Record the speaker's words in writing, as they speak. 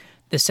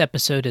This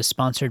episode is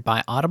sponsored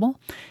by Audible.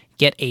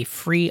 Get a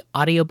free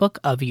audiobook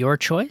of your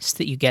choice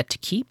that you get to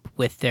keep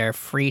with their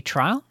free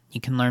trial. You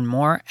can learn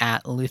more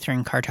at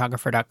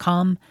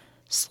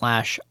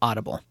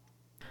lutherancartographer.com/audible.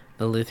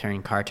 The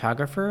Lutheran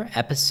Cartographer,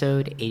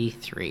 Episode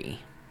 83.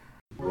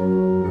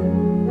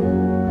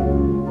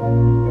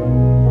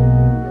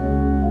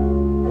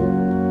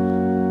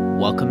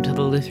 Welcome to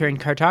the Lutheran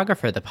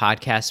Cartographer, the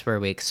podcast where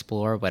we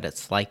explore what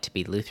it's like to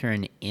be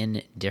Lutheran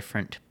in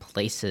different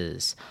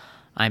places.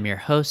 I'm your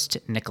host,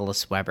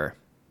 Nicholas Weber.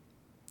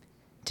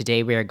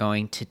 Today we are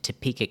going to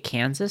Topeka,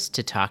 Kansas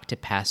to talk to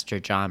Pastor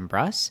John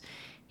Bruss.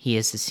 He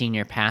is the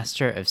senior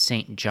pastor of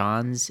St.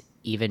 John's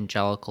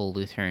Evangelical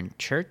Lutheran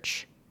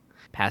Church.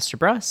 Pastor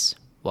Bruss,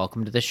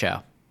 welcome to the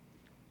show.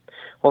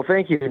 Well,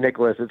 thank you,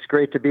 Nicholas. It's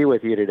great to be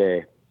with you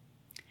today.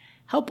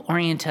 Help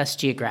orient us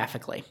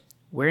geographically.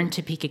 We're in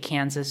Topeka,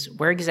 Kansas.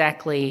 Where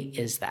exactly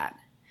is that?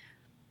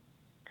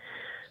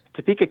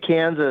 Topeka,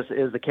 Kansas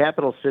is the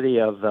capital city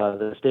of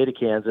the state of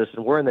Kansas,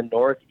 and we're in the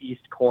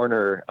northeast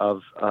corner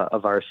of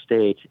our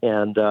state.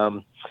 And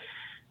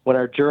when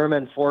our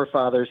German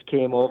forefathers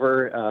came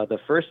over, the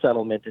first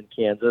settlement in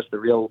Kansas, the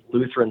real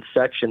Lutheran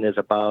section, is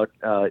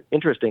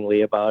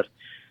interestingly, about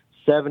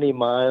 70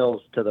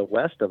 miles to the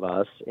west of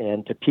us.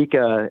 And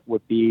Topeka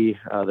would be,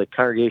 the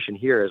congregation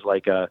here is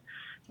like a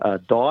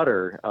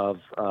daughter of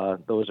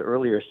those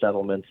earlier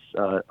settlements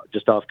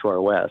just off to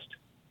our west.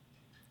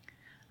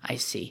 I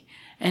see.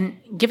 And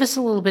give us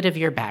a little bit of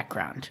your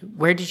background.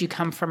 Where did you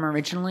come from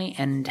originally,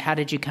 and how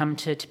did you come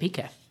to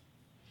Topeka?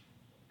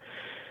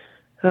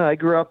 I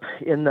grew up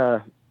in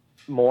the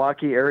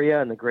Milwaukee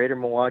area, in the greater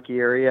Milwaukee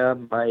area.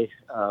 My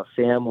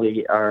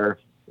family are,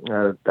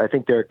 I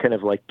think they're kind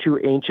of like two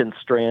ancient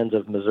strands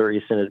of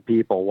Missouri Synod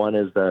people. One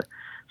is the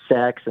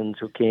Saxons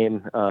who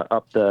came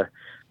up the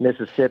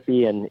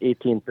Mississippi in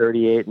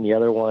 1838, and the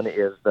other one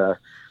is the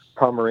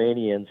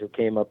Pomeranians who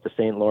came up the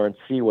St. Lawrence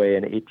Seaway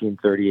in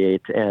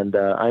 1838. And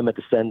I'm a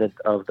descendant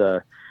of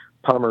the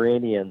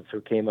Pomeranians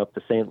who came up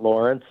the St.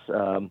 Lawrence.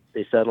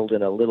 They settled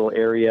in a little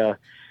area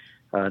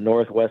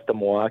northwest of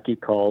Milwaukee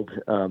called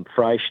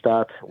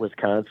Freistadt,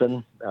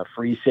 Wisconsin,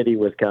 Free City,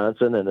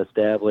 Wisconsin, and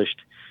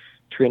established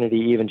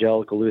Trinity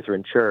Evangelical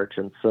Lutheran Church.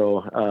 And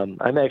so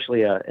I'm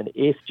actually an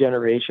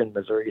eighth-generation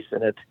Missouri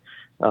Synod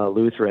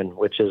Lutheran,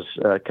 which is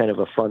kind of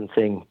a fun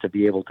thing to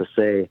be able to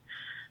say.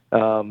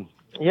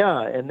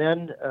 And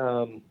then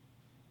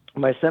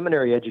my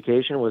seminary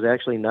education was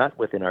actually not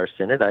within our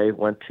synod. I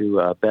went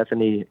to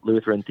Bethany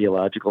Lutheran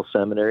Theological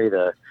Seminary,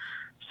 the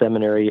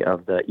seminary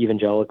of the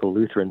Evangelical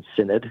Lutheran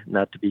Synod,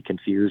 not to be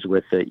confused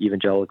with the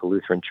Evangelical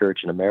Lutheran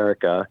Church in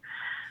America,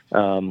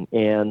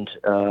 and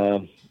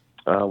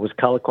was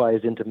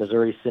colloquized into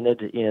Missouri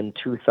Synod in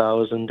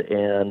 2000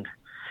 and,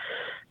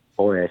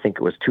 I think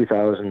it was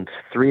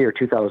 2003 or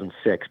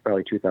 2006,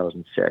 probably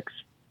 2006,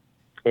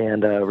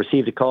 and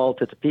received a call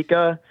to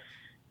Topeka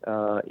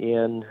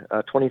in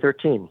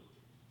 2013.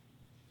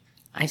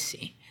 I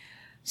see.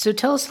 So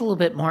tell us a little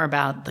bit more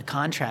about the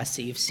contrast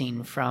that you've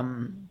seen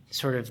from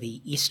sort of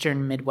the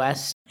eastern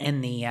Midwest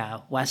and the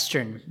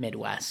western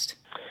Midwest.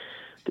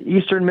 The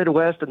eastern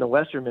Midwest and the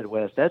western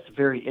Midwest, that's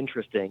very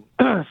interesting.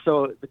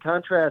 So the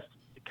contrast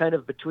kind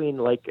of between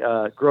like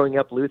growing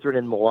up Lutheran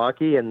in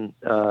Milwaukee and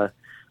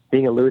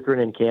being a Lutheran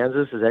in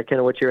Kansas, is that kind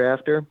of what you're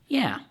after?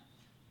 Yeah.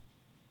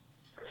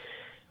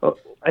 Well,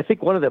 I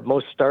think one of the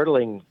most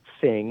startling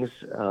things,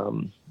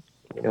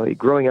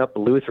 growing up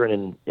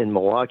Lutheran in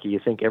Milwaukee, you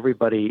think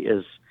everybody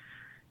is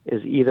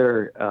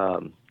either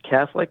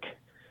Catholic,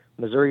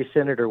 Missouri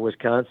Synod, or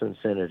Wisconsin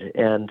Synod.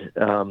 And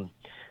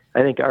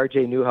I think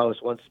R.J.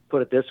 Newhouse once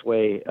put it this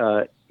way.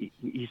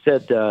 He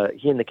said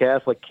he and the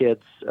Catholic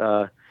kids,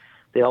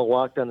 they all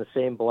walked on the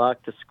same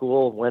block to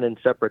school, went in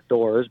separate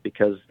doors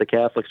because the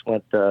Catholics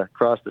went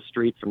across the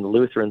street from the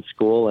Lutheran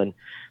school, and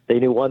they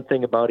knew one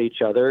thing about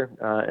each other,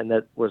 and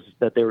that was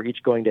that they were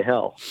each going to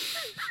hell.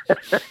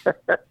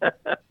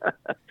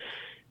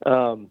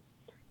 I'm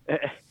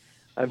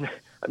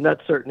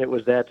not certain it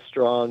was that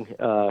strong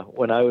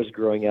when I was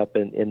growing up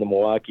in the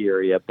Milwaukee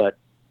area, but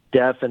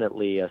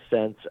definitely a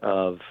sense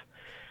of,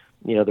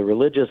 the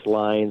religious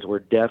lines were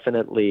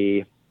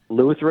definitely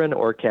Lutheran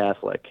or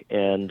Catholic.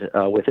 And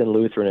within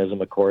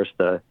Lutheranism, of course,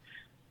 the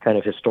kind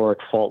of historic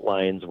fault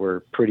lines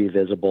were pretty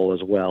visible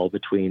as well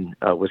between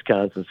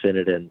Wisconsin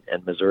Synod and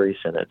Missouri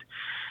Synod.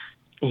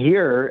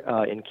 Here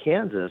in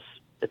Kansas,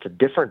 it's a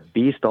different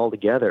beast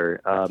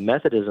altogether.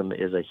 Methodism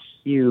has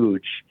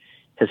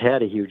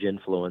had a huge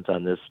influence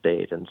on this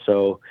state. And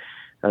so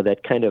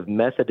that kind of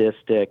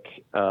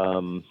Methodistic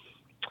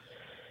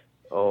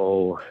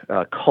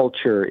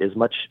culture is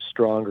much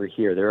stronger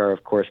here. There are,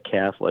 of course,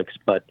 Catholics,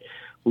 but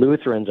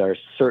Lutherans are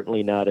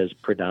certainly not as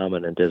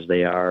predominant as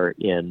they are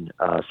in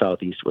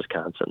southeast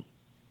Wisconsin.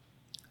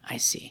 I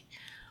see.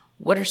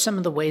 What are some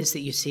of the ways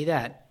that you see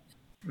that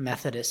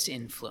Methodist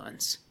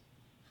influence?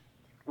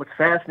 What's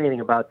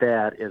fascinating about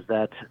that is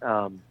that,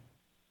 of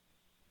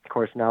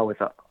course, now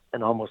with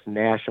an almost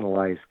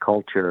nationalized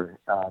culture,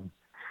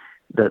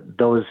 that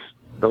those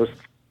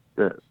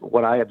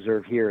what I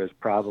observe here is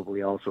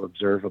probably also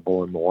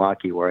observable in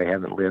Milwaukee, where I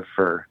haven't lived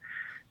for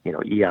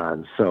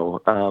eons.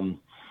 So,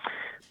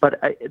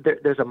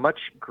 there's a much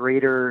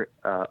greater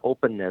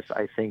openness,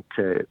 I think,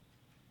 to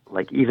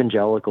like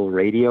evangelical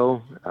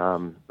radio.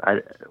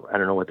 I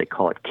don't know what they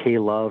call it,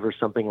 K-Love or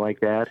something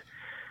like that,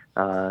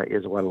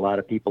 is what a lot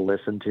of people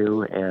listen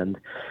to, and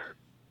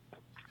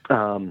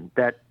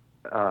that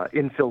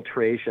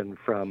infiltration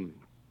from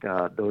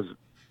those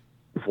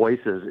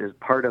voices is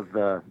part of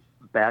the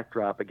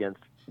backdrop against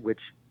which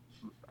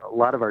a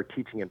lot of our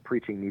teaching and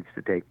preaching needs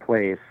to take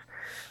place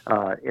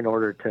in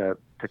order to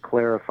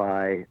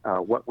clarify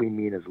what we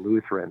mean as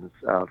Lutherans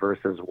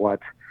versus what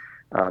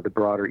the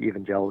broader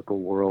evangelical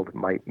world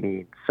might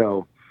mean.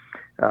 So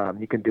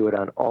you can do it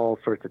on all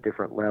sorts of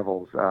different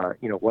levels.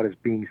 What does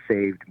being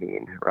saved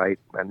mean, right?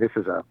 And this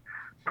is a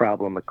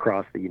problem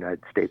across the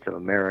United States of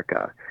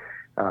America.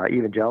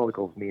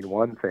 Evangelicals mean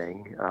one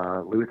thing.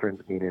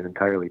 Lutherans mean an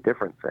entirely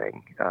different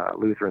thing.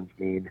 Lutherans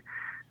mean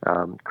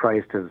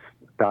Christ has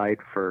died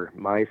for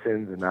my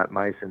sins, and not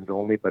my sins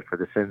only, but for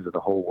the sins of the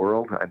whole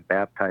world. I'm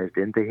baptized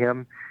into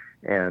him,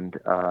 and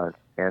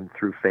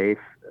through faith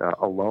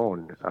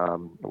alone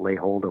lay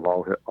hold of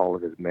all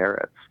of his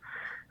merits,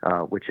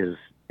 which is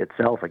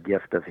itself a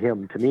gift of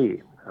him to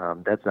me.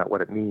 That's not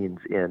what it means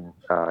in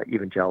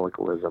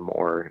evangelicalism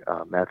or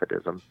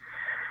Methodism.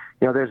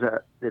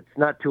 It's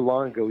not too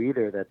long ago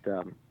either that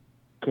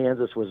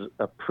Kansas was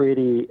a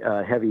pretty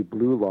heavy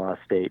blue law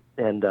state,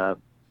 and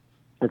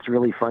it's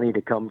really funny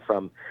to come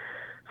from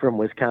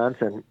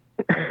Wisconsin,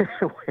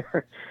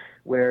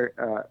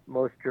 where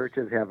most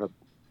churches have it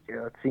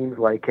seems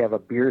like have a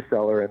beer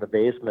cellar in the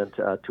basement,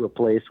 to a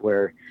place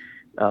where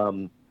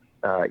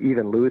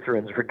even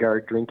Lutherans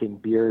regard drinking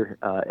beer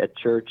at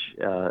church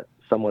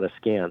somewhat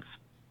askance.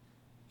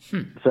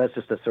 So that's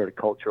just a sort of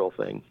cultural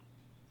thing.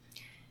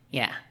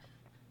 Yeah,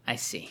 I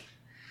see.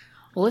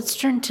 Well, let's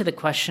turn to the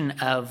question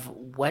of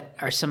what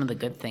are some of the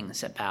good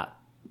things about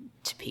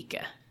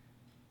Topeka?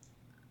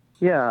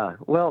 Yeah,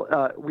 well,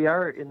 we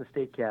are in the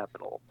state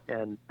capital,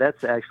 and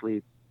that's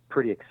actually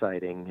pretty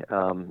exciting.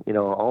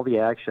 All the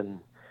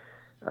action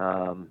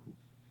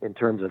in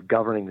terms of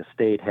governing the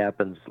state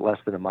happens less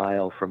than a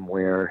mile from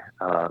where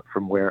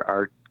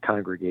our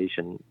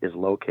congregation is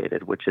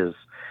located, which is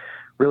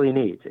really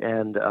neat.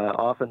 And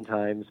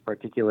oftentimes,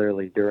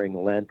 particularly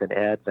during Lent and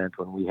Advent,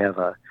 when we have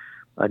a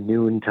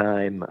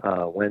noontime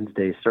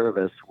Wednesday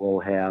service,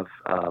 we'll have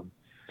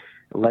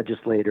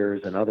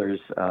legislators and others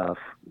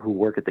who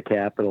work at the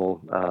Capitol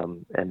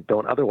and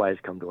don't otherwise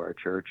come to our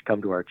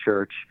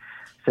church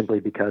simply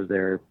because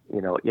they're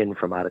in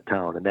from out of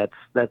town, and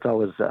that's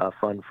always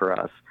fun for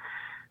us.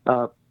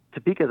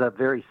 Topeka is a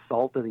very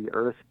salt of the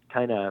earth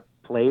kind of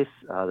place.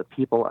 The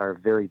people are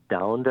very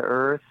down to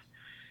earth,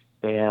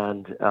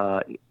 and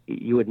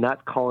you would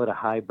not call it a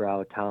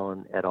highbrow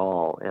town at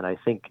all. And I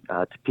think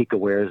Topeka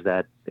wears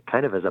that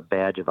kind of as a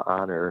badge of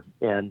honor,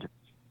 and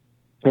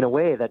in a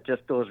way that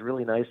just goes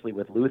really nicely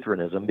with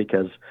Lutheranism,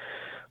 because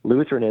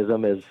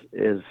Lutheranism is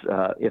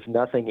if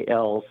nothing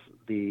else,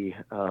 the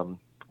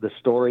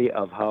story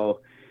of how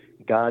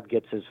God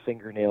gets his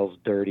fingernails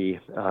dirty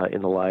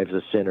in the lives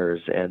of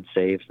sinners and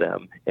saves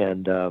them.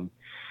 And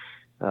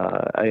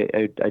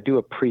I do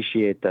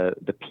appreciate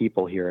the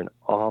people here an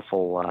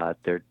awful lot.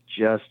 There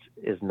just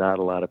is not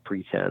a lot of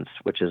pretense,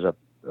 which is a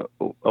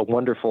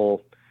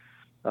wonderful,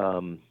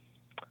 I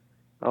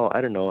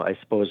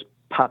suppose,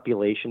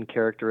 population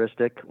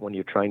characteristic when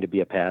you're trying to be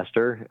a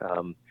pastor.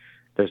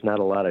 There's not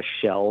a lot of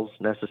shells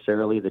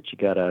necessarily that you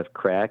got to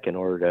crack in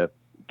order to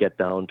get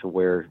down to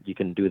where you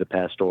can do the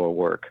pastoral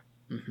work.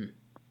 Mm-hmm.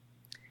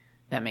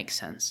 That makes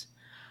sense.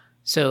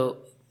 So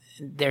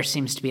there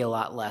seems to be a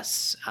lot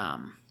less,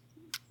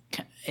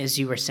 as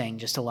you were saying,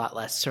 just a lot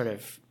less sort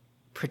of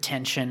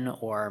pretension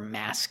or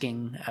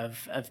masking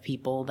of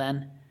people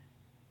then?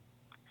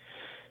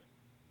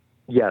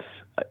 Yes,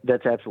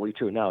 that's absolutely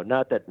true. Now,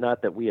 not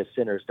that we as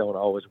sinners don't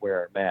always wear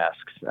our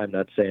masks. I'm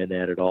not saying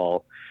that at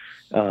all.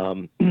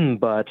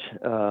 But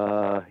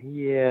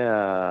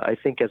I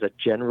think as a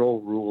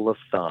general rule of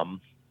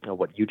thumb,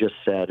 what you just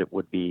said, it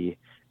would be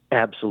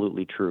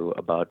absolutely true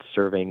about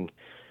serving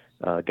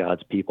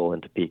God's people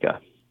in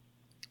Topeka.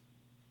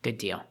 Good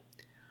deal.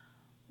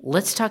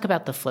 Let's talk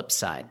about the flip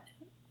side.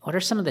 What are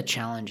some of the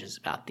challenges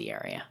about the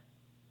area?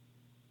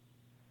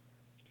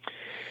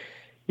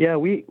 Yeah,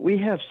 we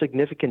have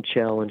significant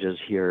challenges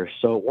here.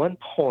 So at one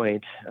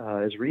point,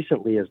 as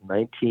recently as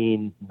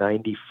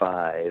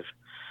 1995,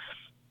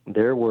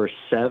 there were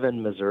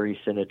 7 Missouri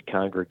Synod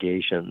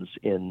congregations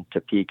in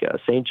Topeka.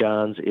 St.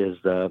 John's is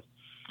the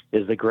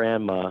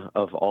grandma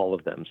of all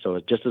of them. So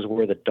just as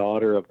we're the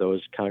daughter of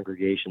those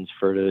congregations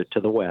further to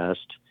the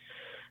west,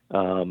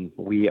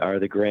 we are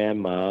the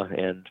grandma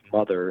and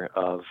mother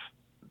of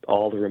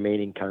all the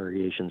remaining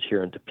congregations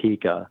here in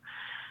Topeka.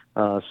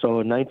 So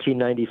in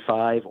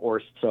 1995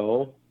 or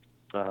so,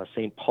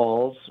 St.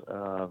 Paul's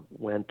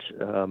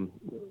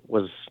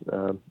was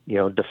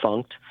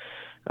defunct.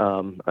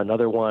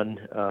 Another one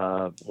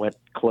went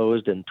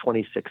closed in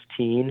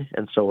 2016,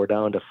 and so we're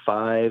down to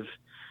 5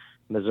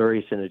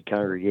 Missouri Synod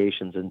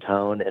congregations in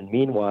town, and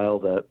meanwhile,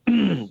 the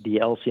the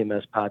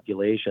LCMS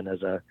population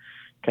as a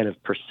kind of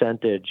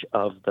percentage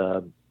of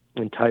the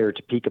entire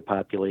Topeka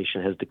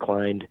population has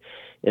declined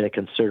in a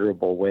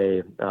considerable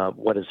way.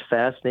 What is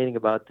fascinating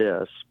about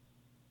this,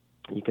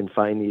 you can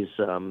find these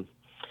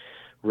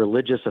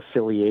religious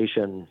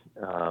affiliation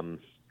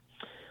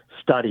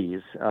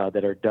studies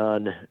that are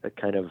done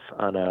kind of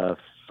on a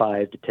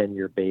 5 to 10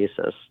 year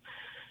basis.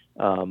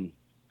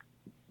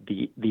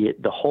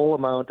 The whole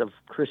amount of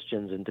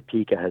Christians in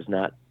Topeka has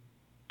not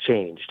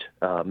changed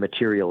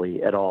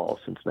materially at all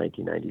since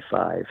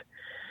 1995.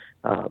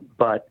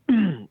 But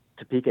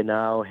Topeka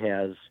now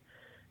has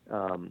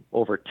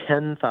over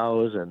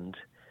 10,000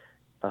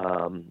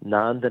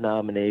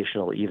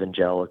 non-denominational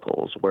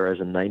evangelicals, whereas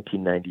in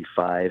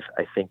 1995,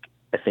 I think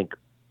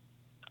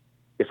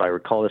if I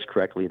recall this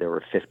correctly, there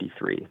were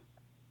 53.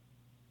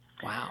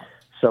 Wow.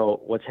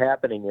 So what's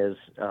happening is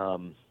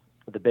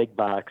the big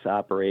box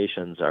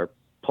operations are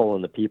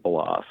pulling the people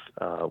off,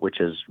 which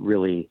is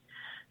really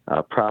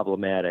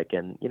problematic.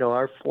 And,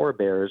 our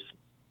forebears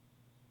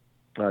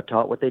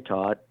taught what they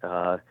taught,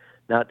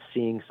 not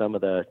seeing some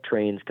of the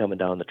trains coming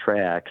down the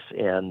tracks.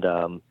 And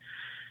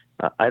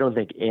I don't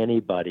think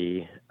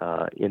anybody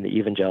in the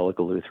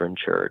Evangelical Lutheran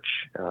Church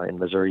in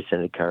Missouri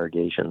Synod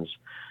congregations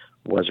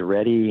was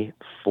ready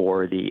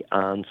for the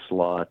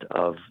onslaught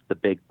of the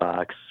big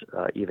box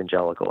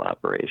evangelical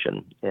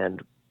operation.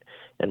 And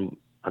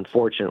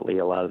unfortunately,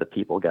 a lot of the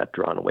people got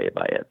drawn away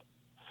by it.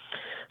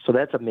 So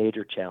that's a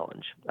major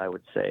challenge, I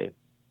would say.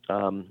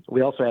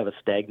 We also have a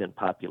stagnant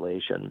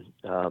population.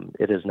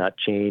 It has not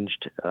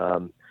changed,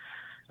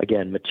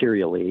 again,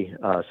 materially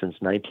since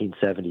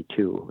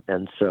 1972.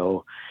 And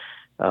so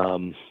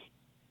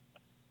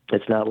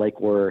it's not like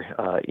we're,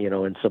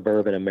 in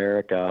suburban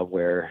America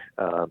where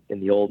in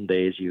the olden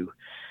days you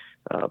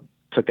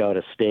took out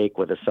a stake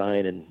with a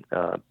sign and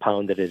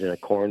pounded it in a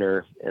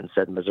corner and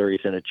said Missouri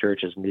Synod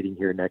Church is meeting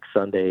here next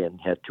Sunday and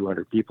had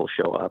 200 people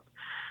show up.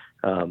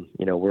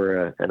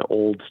 We're an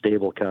old,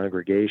 stable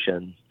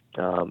congregation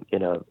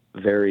in a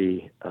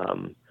very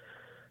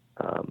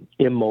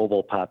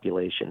immobile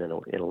population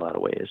in a lot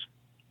of ways.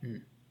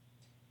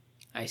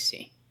 I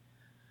see.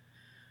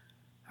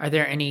 Are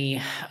there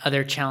any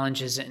other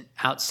challenges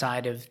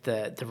outside of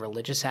the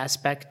religious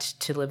aspect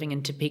to living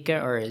in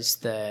Topeka, or is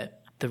the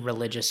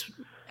religious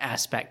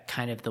aspect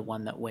kind of the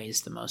one that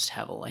weighs the most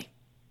heavily?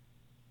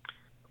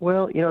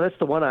 Well, that's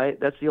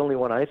the only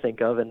one I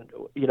think of. And,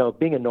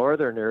 being a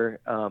Northerner,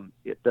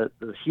 the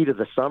heat of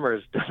the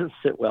summers doesn't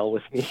sit well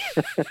with me.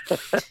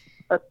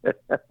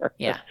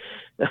 Yeah.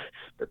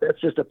 But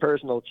that's just a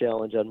personal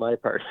challenge on my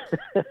part.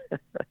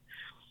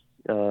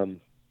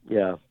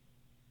 Yeah.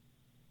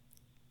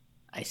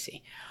 I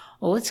see.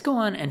 Well, let's go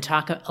on and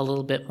talk a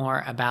little bit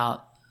more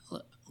about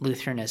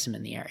Lutheranism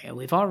in the area.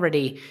 We've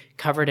already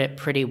covered it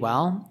pretty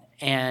well.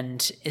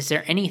 And is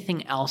there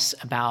anything else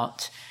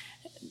about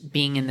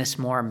being in this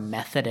more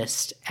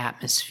Methodist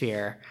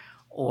atmosphere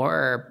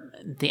or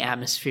the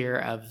atmosphere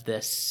of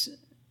this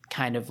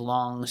kind of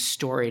long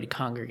storied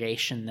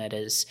congregation that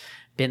has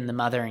been the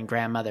mother and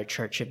grandmother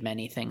church of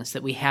many things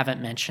that we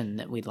haven't mentioned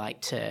that we'd like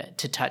to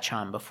touch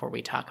on before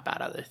we talk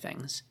about other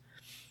things?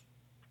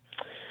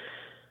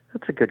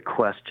 That's a good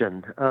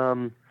question.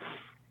 I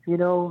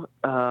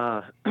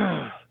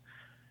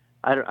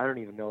don't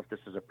even know if this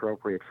is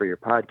appropriate for your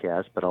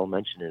podcast, but I'll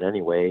mention it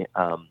anyway.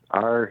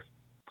 Our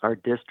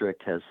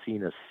district has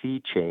seen a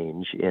sea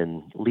change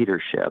in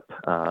leadership,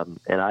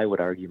 and I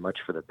would argue much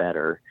for the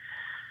better.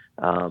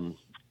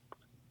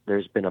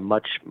 There's been a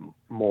much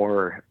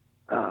more.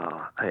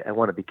 I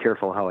want to be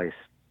careful how I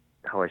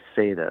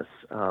say this.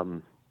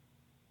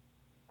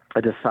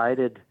 A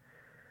decided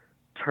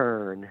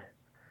turn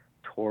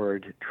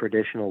toward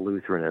traditional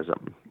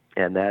Lutheranism,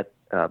 and that,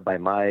 by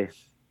my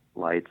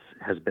lights,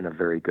 has been a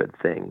very good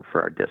thing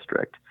for our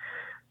district.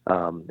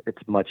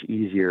 It's much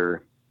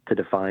easier to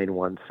define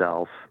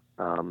oneself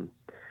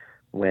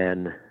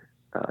when,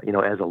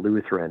 as a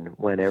Lutheran,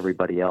 when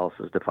everybody else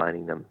is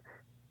defining them,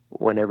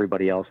 when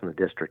everybody else in the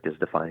district is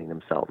defining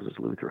themselves as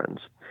Lutherans,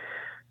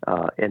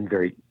 in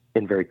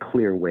very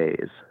clear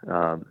ways,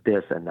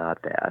 this and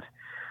not that.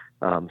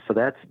 So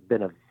that's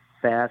been a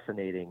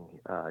fascinating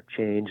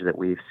change that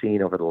we've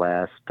seen over the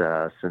last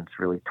since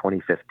really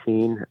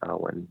 2015,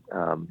 when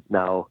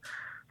now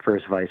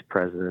first vice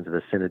president of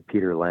the Synod,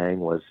 Peter Lang,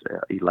 was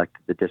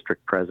elected the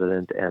district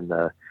president, and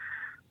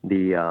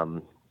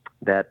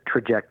that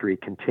trajectory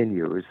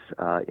continues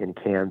in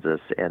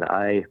Kansas. And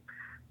I,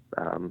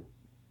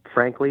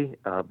 frankly,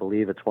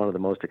 believe it's one of the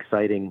most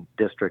exciting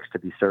districts to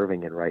be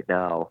serving in right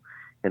now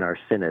in our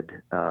Synod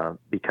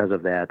because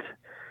of that,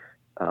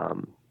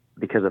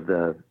 because of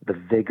the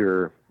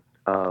vigor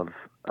of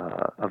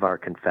our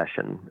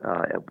confession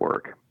at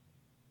work.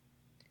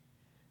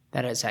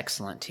 That is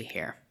excellent to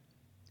hear.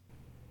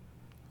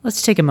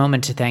 Let's take a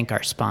moment to thank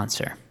our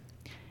sponsor.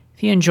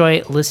 If you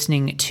enjoy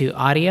listening to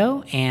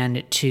audio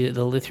and to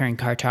the Lutheran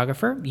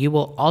Cartographer, you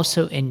will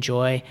also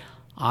enjoy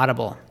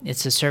Audible.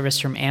 It's a service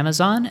from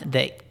Amazon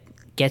that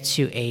gets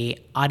you a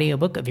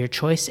audiobook of your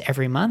choice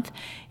every month,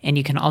 and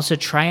you can also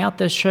try out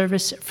the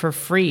service for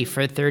free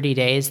for 30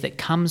 days that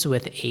comes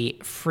with a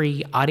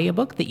free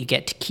audiobook that you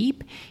get to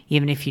keep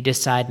even if you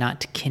decide not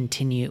to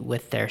continue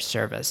with their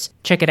service.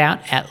 Check it out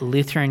at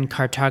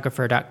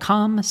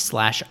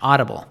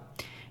lutherancartographer.com/audible.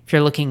 If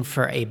you're looking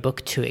for a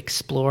book to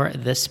explore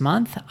this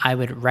month, I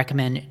would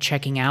recommend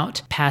checking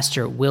out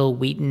Pastor Will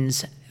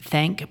Wheaton's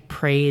Thank,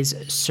 Praise,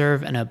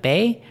 Serve, and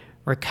Obey,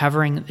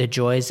 Recovering the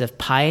Joys of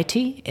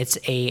Piety. It's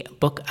a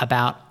book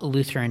about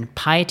Lutheran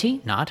piety,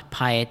 not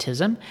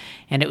pietism,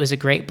 and it was a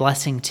great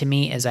blessing to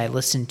me as I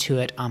listened to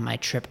it on my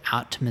trip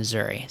out to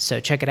Missouri. So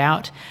check it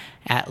out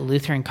at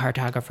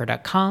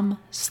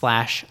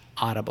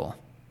lutherancartographer.com/audible.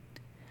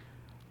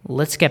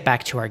 Let's get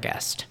back to our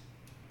guest.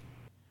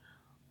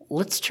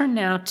 Let's turn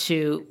now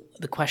to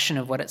the question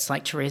of what it's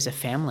like to raise a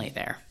family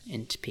there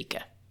in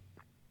Topeka.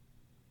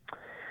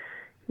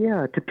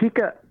 Yeah,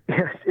 Topeka,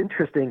 it's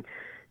interesting.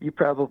 You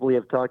probably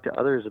have talked to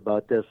others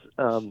about this.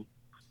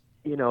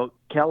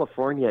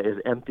 California is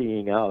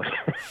emptying out,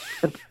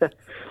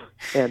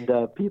 and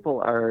people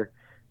are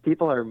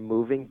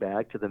moving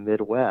back to the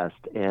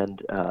Midwest,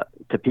 and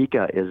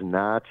Topeka is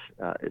not.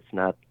 It's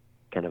not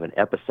kind of an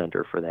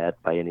epicenter for that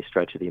by any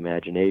stretch of the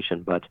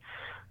imagination, but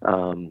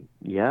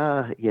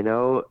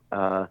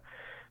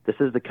this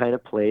is the kind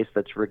of place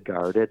that's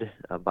regarded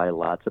by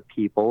lots of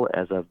people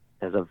as a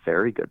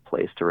very good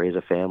place to raise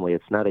a family.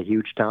 It's not a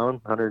huge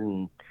town,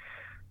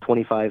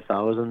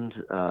 125,000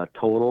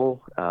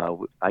 total.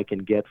 I can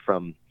get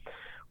from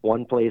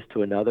one place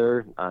to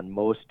another on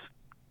most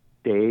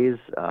days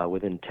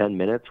within 10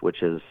 minutes,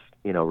 which is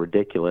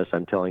ridiculous.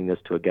 I'm telling this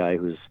to a guy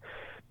who's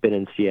been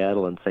in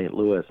Seattle and St.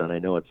 Louis, and I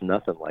know it's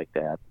nothing like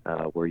that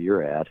where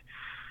you're at.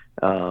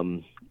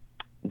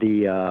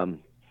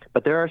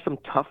 But there are some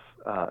tough,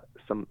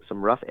 some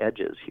rough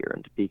edges here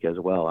in Topeka as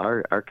well.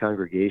 Our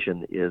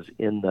congregation is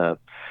in the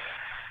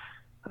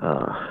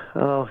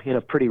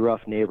pretty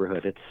rough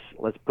neighborhood.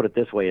 Let's put it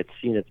this way, it's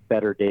seen its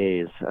better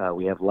days.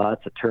 We have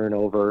lots of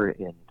turnover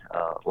and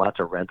lots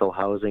of rental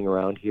housing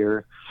around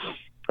here.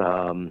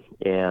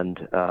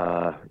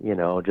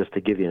 Just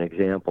to give you an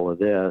example of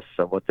this,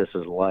 of what this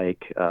is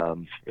like,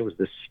 it was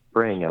this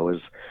spring. I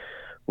was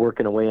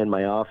working away in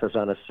my office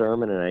on a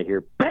sermon, and I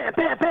hear bam,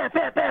 bam, bam,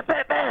 bam, bam,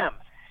 bam, bam,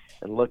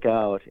 and look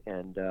out,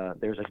 and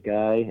there's a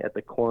guy at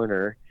the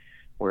corner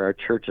where our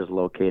church is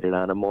located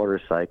on a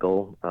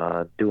motorcycle,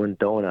 doing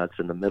donuts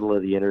in the middle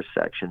of the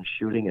intersection,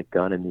 shooting a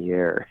gun in the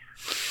air.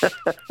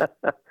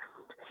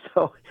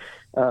 So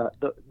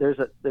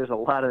there's a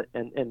lot of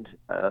and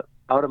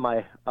out of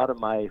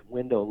my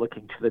window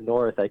looking to the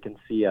north, I can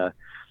see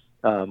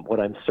what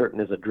I'm certain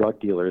is a drug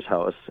dealer's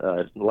house.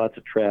 Lots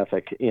of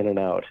traffic in and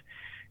out,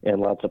 and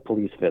lots of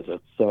police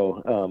visits.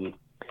 So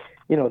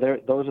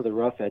those are the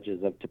rough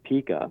edges of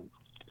Topeka.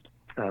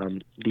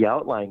 The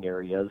outlying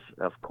areas,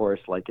 of course,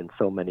 like in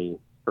so many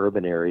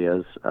urban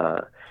areas,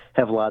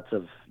 have lots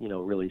of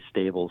really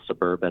stable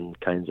suburban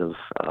kinds of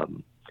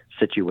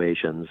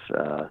situations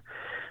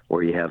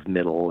where you have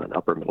middle and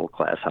upper middle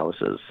class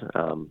houses.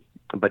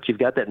 But you've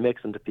got that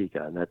mix in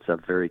Topeka, and that's a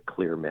very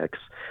clear mix.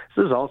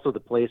 This is also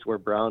the place where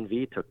Brown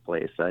v. took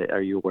place.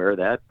 Are you aware of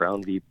that?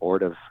 Brown v.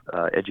 Board of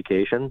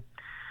Education.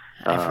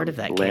 I've heard of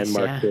that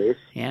landmark case.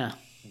 Yeah,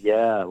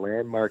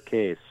 landmark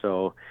case.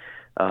 So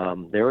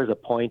there was a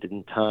point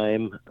in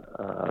time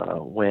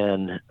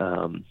when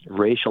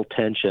racial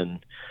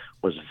tension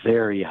was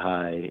very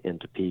high in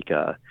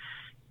Topeka,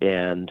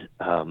 and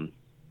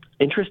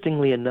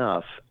interestingly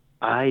enough,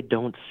 I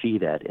don't see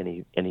that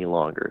any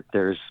longer.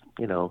 There's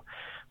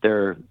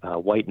there are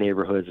white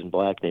neighborhoods and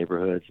black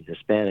neighborhoods and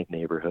Hispanic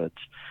neighborhoods,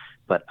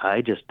 but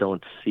I just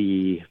don't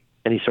see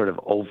any sort of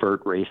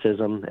overt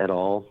racism at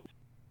all.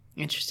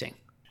 Interesting.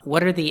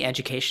 What are the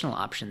educational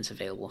options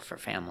available for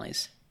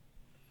families?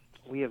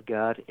 We have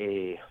got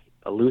a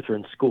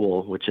Lutheran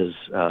school, which is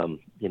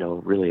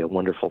really a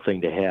wonderful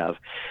thing to have.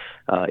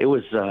 It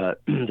was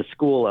the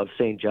school of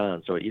St.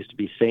 John, so it used to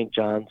be St.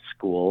 John's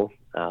School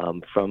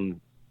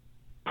from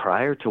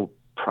prior to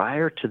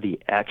the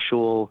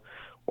actual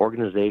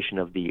organization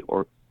of the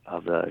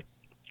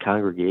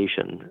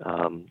congregation.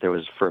 There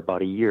was for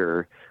about a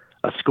year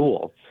a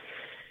school,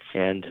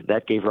 and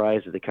that gave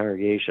rise to the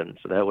congregation.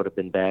 So that would have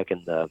been back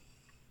in the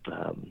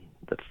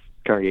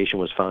congregation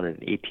was founded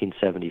in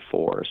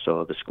 1874.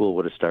 So the school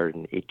would have started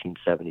in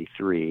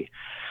 1873.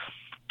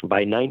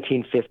 By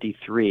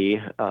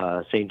 1953,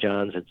 St.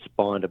 John's had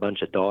spawned a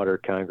bunch of daughter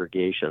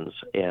congregations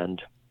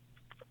and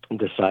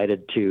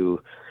decided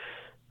to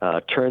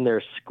turn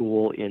their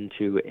school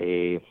into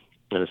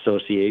an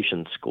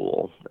association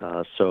school.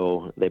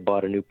 So they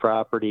bought a new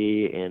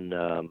property in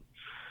a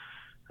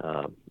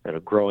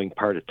growing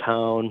part of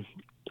town,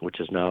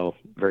 which is now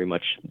very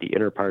much the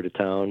inner part of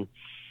town.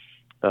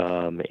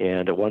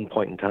 And at one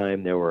point in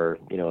time, there were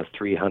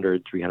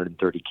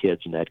 330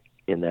 kids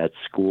in that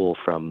school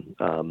from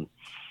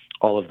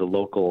all of the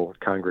local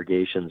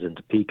congregations in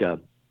Topeka.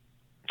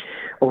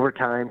 Over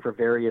time, for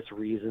various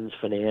reasons,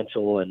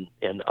 financial and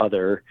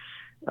other,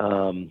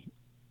 the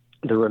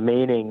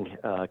remaining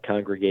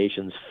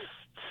congregations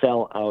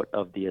fell out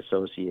of the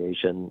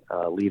association,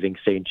 leaving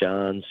St.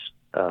 John's,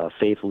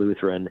 Faith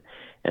Lutheran,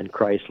 and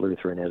Christ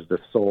Lutheran as the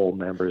sole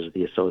members of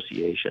the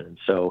association. And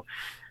so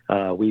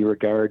we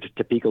regard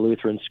Topeka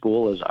Lutheran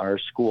School as our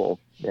school,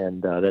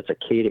 and that's a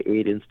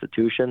K-8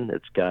 institution.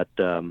 It's got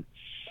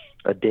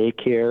a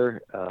daycare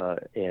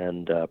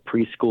and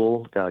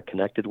preschool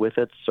connected with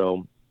it.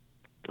 So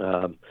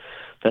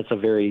that's a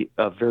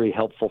very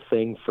helpful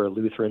thing for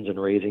Lutherans in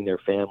raising their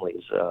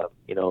families.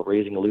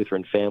 Raising a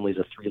Lutheran family is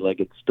a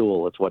three-legged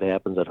stool. It's what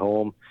happens at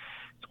home.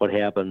 It's what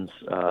happens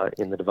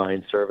in the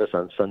divine service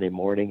on Sunday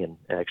morning and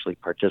actually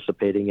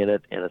participating in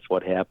it, and it's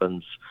what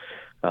happens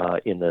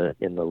in the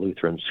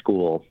Lutheran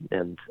school.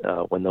 And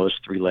when those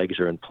three legs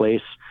are in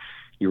place,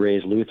 you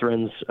raise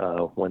Lutherans.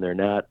 When they're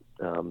not,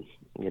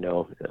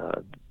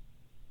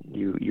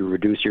 you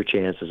reduce your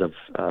chances of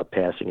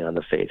passing on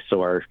the faith.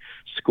 So our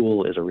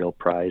school is a real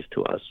prize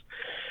to us.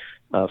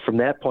 From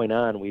that point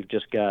on, we've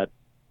just got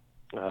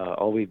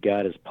all we've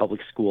got is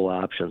public school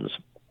options.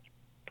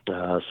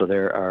 So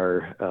there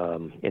are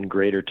in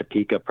Greater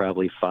Topeka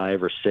probably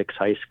 5 or 6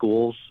 high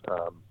schools,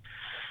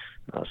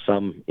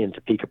 some in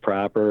Topeka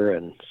proper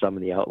and some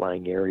in the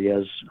outlying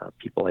areas.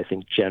 People, I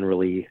think,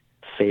 generally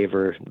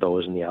favor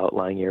those in the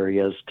outlying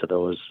areas to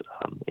those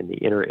in the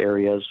inner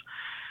areas.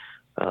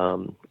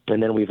 And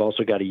then we've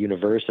also got a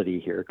university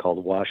here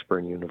called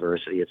Washburn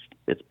University.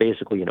 It's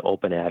basically an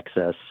open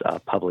access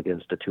public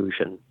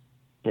institution,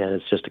 and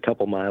it's just a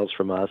couple miles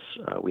from us.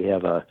 We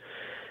have at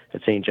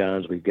St.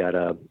 John's, we've got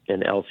an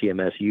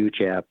LCMSU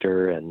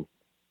chapter, and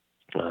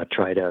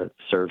try to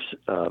serve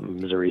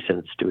Missouri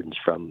Synod students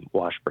from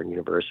Washburn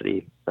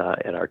University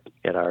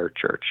at our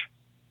church.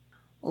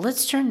 Well,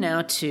 let's turn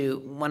now to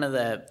one of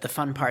the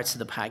fun parts of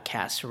the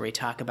podcast where we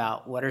talk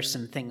about what are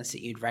some things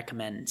that you'd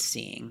recommend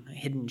seeing,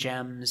 hidden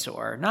gems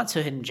or not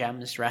so hidden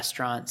gems,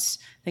 restaurants,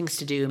 things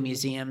to do,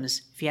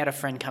 museums. If you had a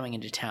friend coming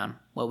into town,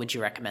 what would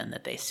you recommend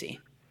that they see?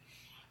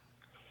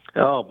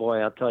 Oh, boy,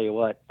 I'll tell you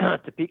what.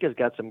 Topeka's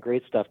got some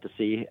great stuff to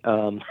see.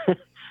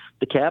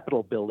 The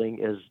Capitol building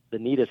is the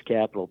neatest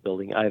Capitol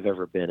building I've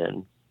ever been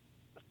in.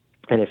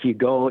 And if you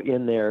go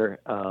in there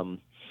on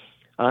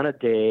a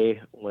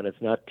day when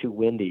it's not too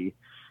windy,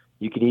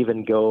 you can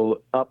even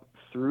go up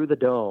through the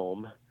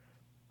dome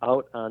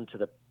out onto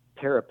the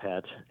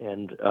parapet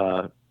and,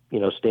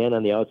 stand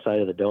on the outside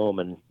of the dome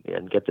and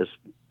get this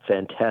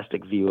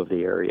fantastic view of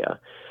the area.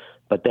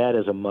 But that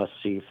is a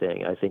must-see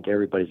thing. I think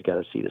everybody's got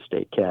to see the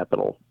state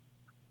capitol.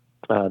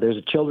 There's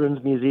a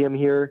children's museum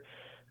here.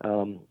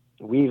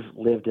 We've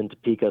lived in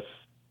Topeka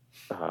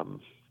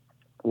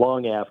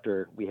long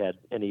after we had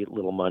any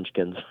little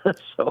munchkins.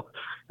 So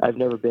I've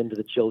never been to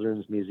the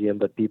children's museum,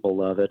 but people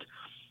love it.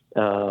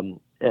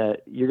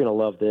 You're going to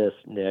love this,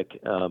 Nick.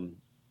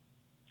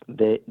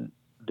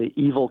 The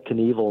Evel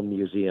Knievel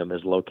Museum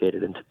is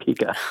located in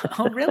Topeka.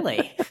 Oh,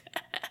 really?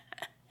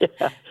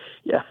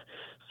 Yeah.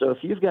 So if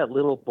you've got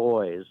little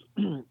boys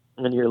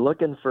and you're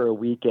looking for a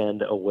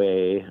weekend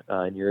away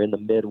and you're in the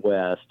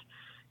Midwest,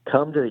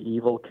 come to the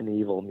Evel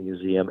Knievel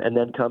Museum and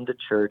then come to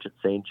church at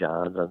St.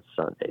 John's on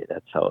Sunday.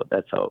 That's how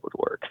it would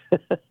work.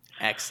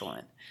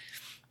 Excellent.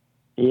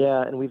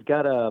 Yeah, and we've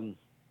got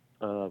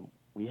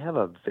we have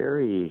our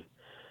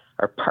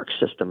park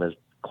system is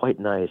quite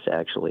nice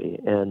actually,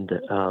 and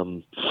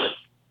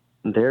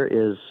there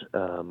is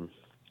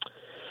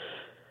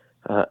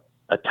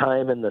a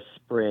time in the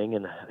spring,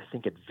 and I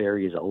think it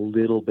varies a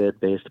little bit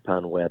based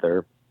upon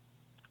weather,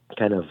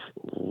 kind of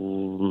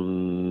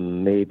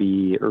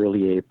maybe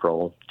early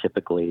April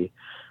typically,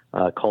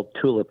 called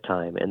tulip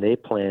time, and they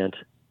plant,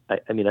 I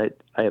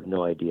have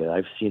no idea.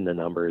 I've seen the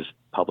numbers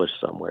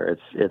published somewhere.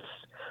 It's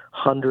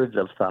hundreds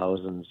of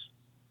thousands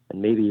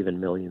and maybe even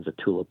millions of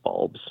tulip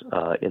bulbs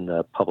in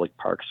the public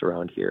parks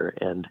around here,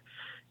 and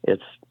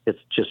it's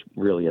just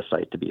really a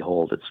sight to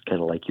behold. It's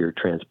kind of like you're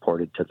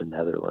transported to the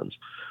Netherlands.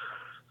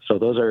 So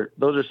those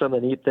are some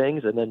of the neat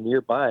things, and then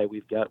nearby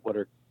we've got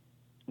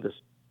this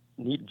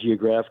neat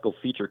geographical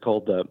feature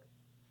called the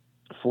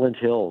Flint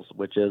Hills,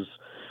 which is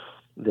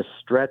this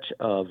stretch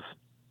of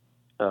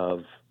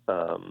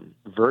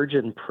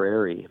virgin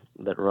prairie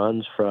that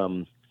runs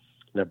from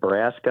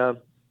Nebraska,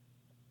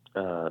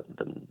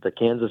 the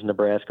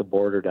Kansas-Nebraska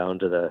border down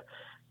to the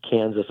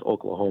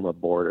Kansas-Oklahoma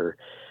border.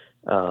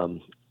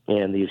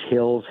 And these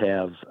hills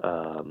have,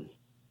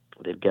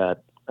 they've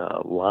got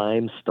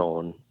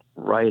limestone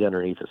right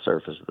underneath the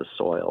surface of the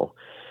soil.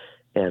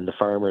 And the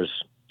farmers,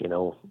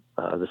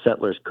 the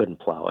settlers couldn't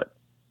plow it.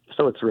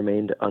 So it's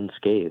remained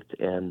unscathed,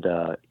 and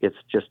it's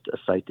just a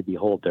sight to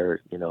behold. There,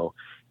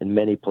 in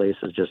many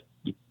places, just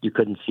you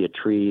couldn't see a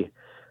tree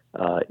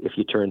if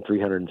you turn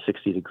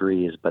 360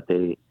 degrees, but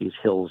these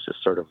hills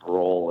just sort of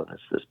roll, and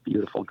it's this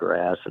beautiful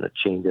grass, and it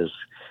changes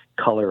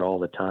color all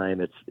the time.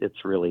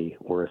 It's really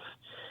worth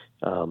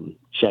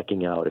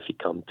checking out if you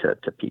come to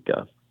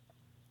Topeka.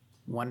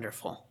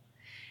 Wonderful.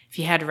 If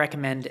you had to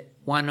recommend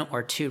 1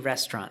 or 2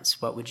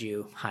 restaurants, what would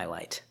you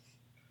highlight?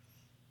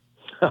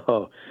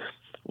 Oh,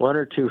 1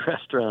 or 2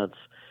 restaurants.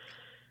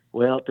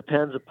 Well, it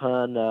depends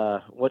upon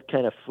what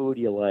kind of food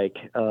you like.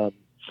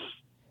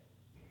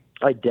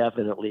 I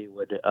definitely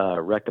would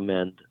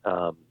recommend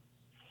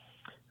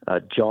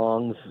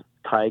Jong's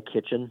Thai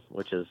Kitchen,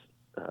 which is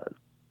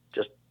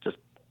just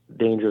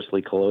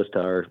dangerously close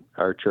to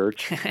our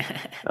church.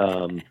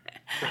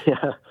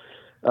 Yeah,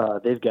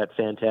 they've got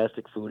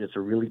fantastic food. It's a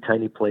really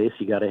tiny place.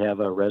 You got to have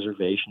a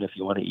reservation if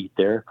you want to eat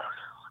there,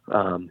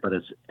 but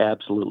it's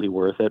absolutely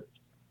worth it.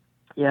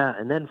 Yeah,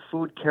 and then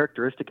food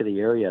characteristic of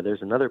the area.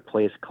 There's another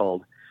place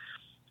called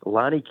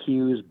Lonnie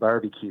Q's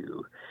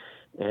Barbecue,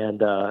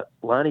 and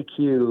Lonnie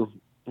Q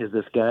is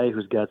this guy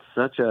who's got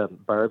such a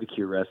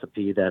barbecue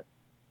recipe that,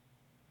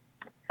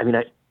 I mean,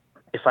 I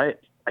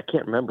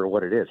can't remember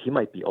what it is. He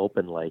might be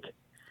open like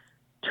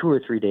 2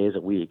 or 3 days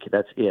a week.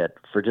 That's it,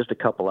 for just a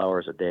couple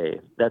hours a day.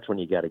 That's when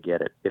you got to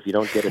get it. If you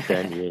don't get it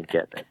then, you ain't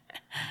getting it.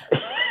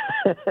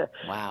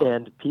 Wow.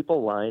 And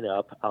people line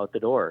up out the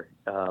door.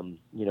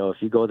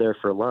 If you go there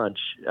for lunch,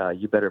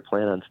 you better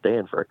plan on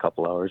staying for a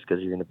couple hours,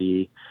 because you're going to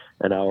be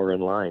an hour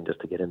in line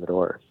just to get in the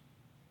door.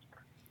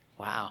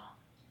 Wow.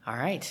 All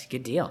right.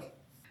 Good deal.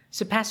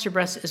 So, Pastor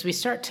Bruss, as we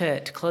start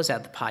to close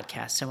out the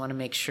podcast, I want to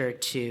make sure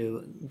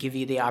to give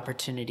you the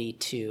opportunity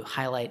to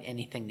highlight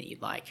anything that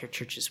you'd like, your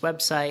church's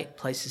website,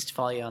 places to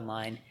follow you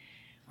online.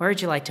 Where would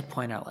you like to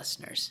point our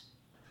listeners?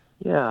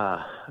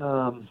 Yeah,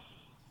 well,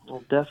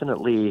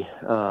 definitely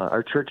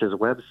our church's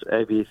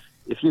website.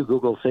 If you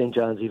Google St.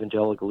 John's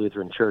Evangelical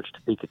Lutheran Church,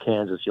 Topeka,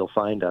 Kansas, you'll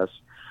find us.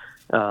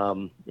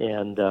 And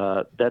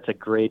that's a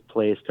great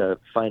place to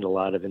find a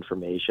lot of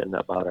information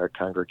about our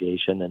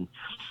congregation. And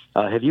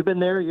have you been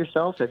there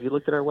yourself? Have you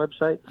looked at our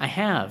website? I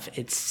have.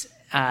 It's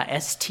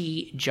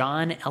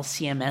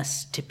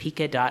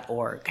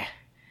stjohnlcmstopeka.org.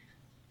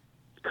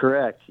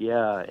 Correct,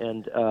 yeah.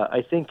 And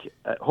I think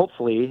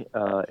hopefully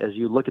as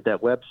you look at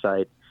that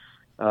website,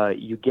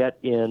 you get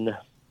in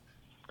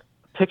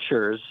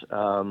pictures.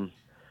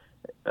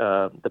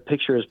 The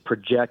pictures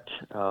project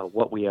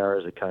what we are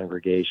as a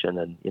congregation,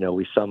 and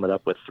we sum it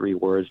up with 3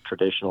 words: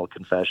 traditional,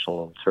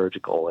 confessional, and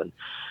liturgical. And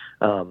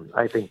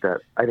I think our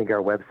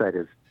website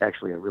is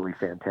actually a really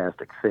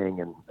fantastic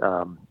thing,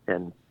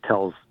 and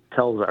tells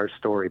our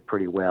story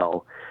pretty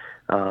well.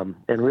 And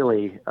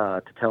really,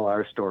 to tell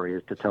our story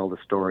is to tell the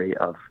story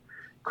of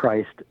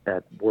Christ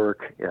at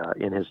work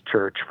in His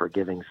church,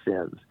 forgiving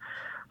sins.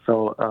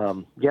 So I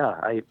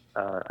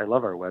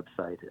love our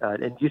website.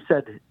 And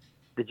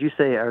did you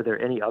say, are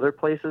there any other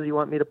places you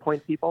want me to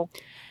point people?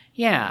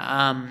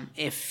 Yeah,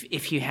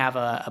 if you have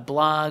a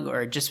blog,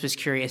 or just was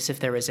curious if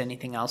there was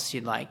anything else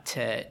you'd like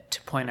to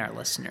point our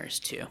listeners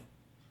to.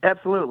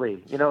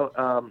 Absolutely.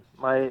 The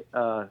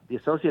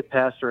associate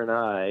pastor and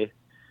I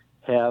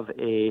have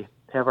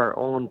our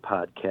own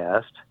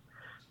podcast.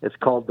 It's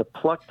called the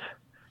Plucked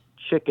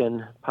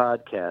Chicken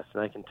Podcast,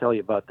 and I can tell you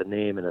about the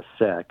name in a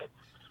sec.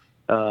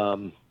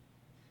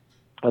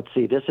 Let's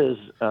see. This is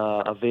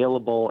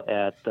available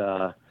at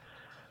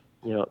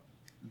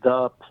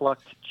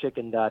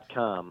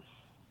thepluckedchicken.com.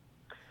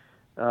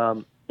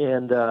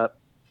 And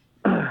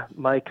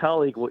my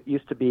colleague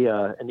used to be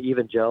an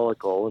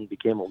evangelical and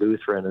became a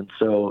Lutheran, and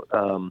so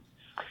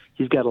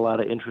he's got a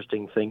lot of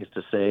interesting things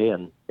to say,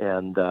 and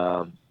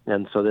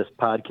so this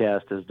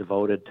podcast is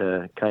devoted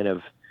to kind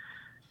of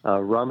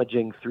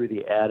rummaging through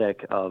the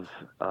attic of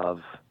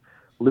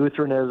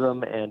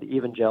Lutheranism and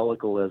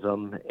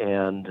evangelicalism,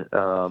 and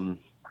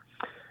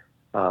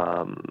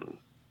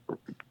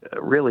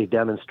really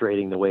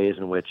demonstrating the ways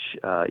in which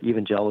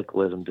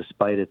evangelicalism,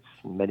 despite its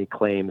many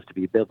claims to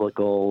be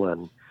biblical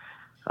and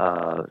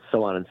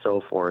so on and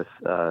so forth,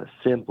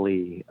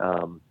 simply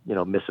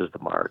misses the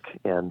mark.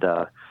 And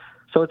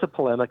so it's a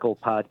polemical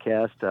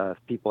podcast. If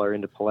people are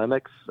into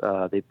polemics,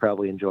 they'd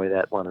probably enjoy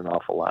that one an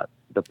awful lot.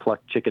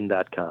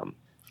 Thepluckedchicken.com.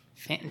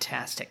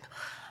 Fantastic.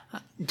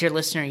 Dear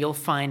listener, you'll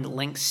find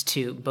links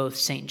to both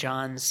St.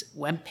 John's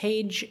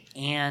webpage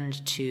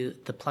and to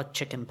the Plucked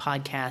Chicken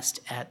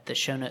podcast at the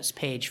show notes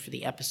page for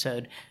the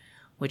episode,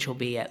 which will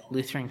be at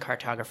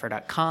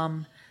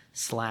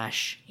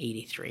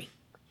lutherancartographer.com/83.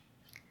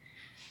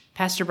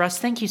 Pastor Bruss,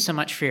 thank you so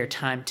much for your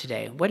time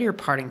today. What are your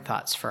parting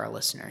thoughts for our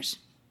listeners?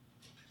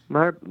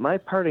 My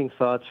parting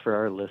thoughts for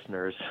our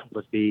listeners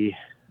would be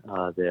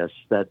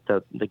that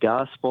the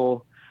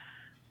gospel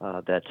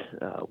that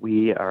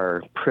we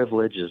are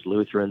privileged as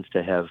Lutherans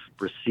to have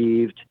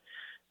received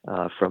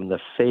from the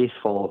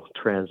faithful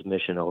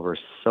transmission over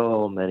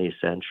so many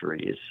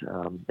centuries,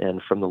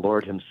 and from the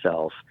Lord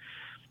Himself,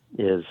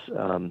 is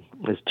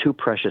too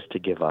precious to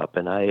give up.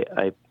 And I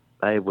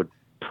would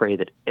pray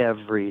that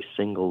every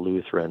single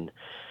Lutheran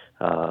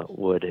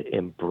would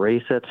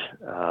embrace it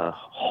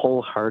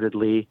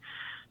wholeheartedly,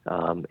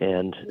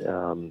 and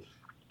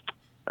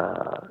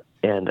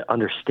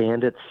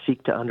understand it,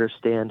 seek to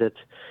understand it.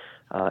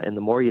 And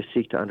the more you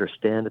seek to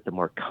understand it, the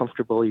more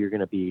comfortable you're going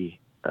to be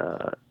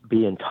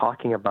in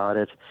talking about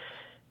it.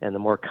 And the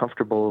more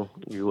comfortable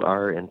you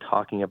are in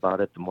talking about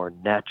it, the more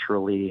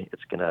naturally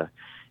it's going to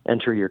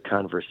enter your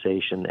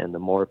conversation, and the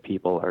more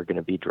people are going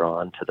to be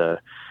drawn to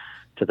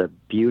the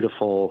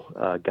beautiful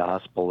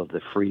gospel of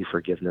the free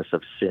forgiveness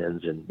of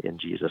sins in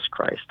Jesus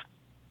Christ.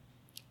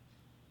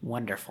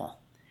 Wonderful.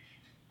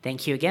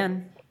 Thank you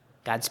again.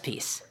 God's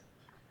peace.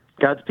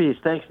 God's peace.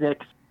 Thanks,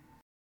 Nick.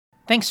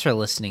 Thanks for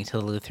listening to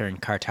the Lutheran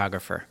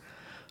Cartographer.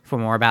 For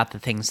more about the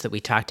things that we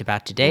talked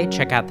about today,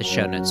 check out the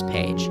show notes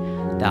page.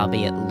 That'll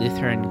be at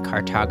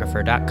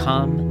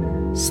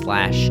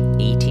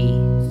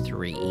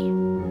lutherancartographer.com/83. I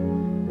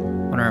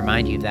want to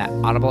remind you of that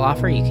Audible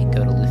offer. You can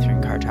go to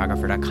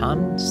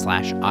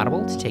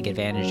lutherancartographer.com/audible to take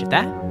advantage of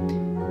that.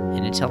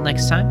 And until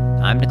next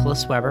time, I'm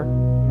Nicholas Weber.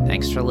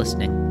 Thanks for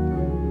listening.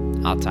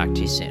 I'll talk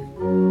to you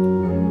soon.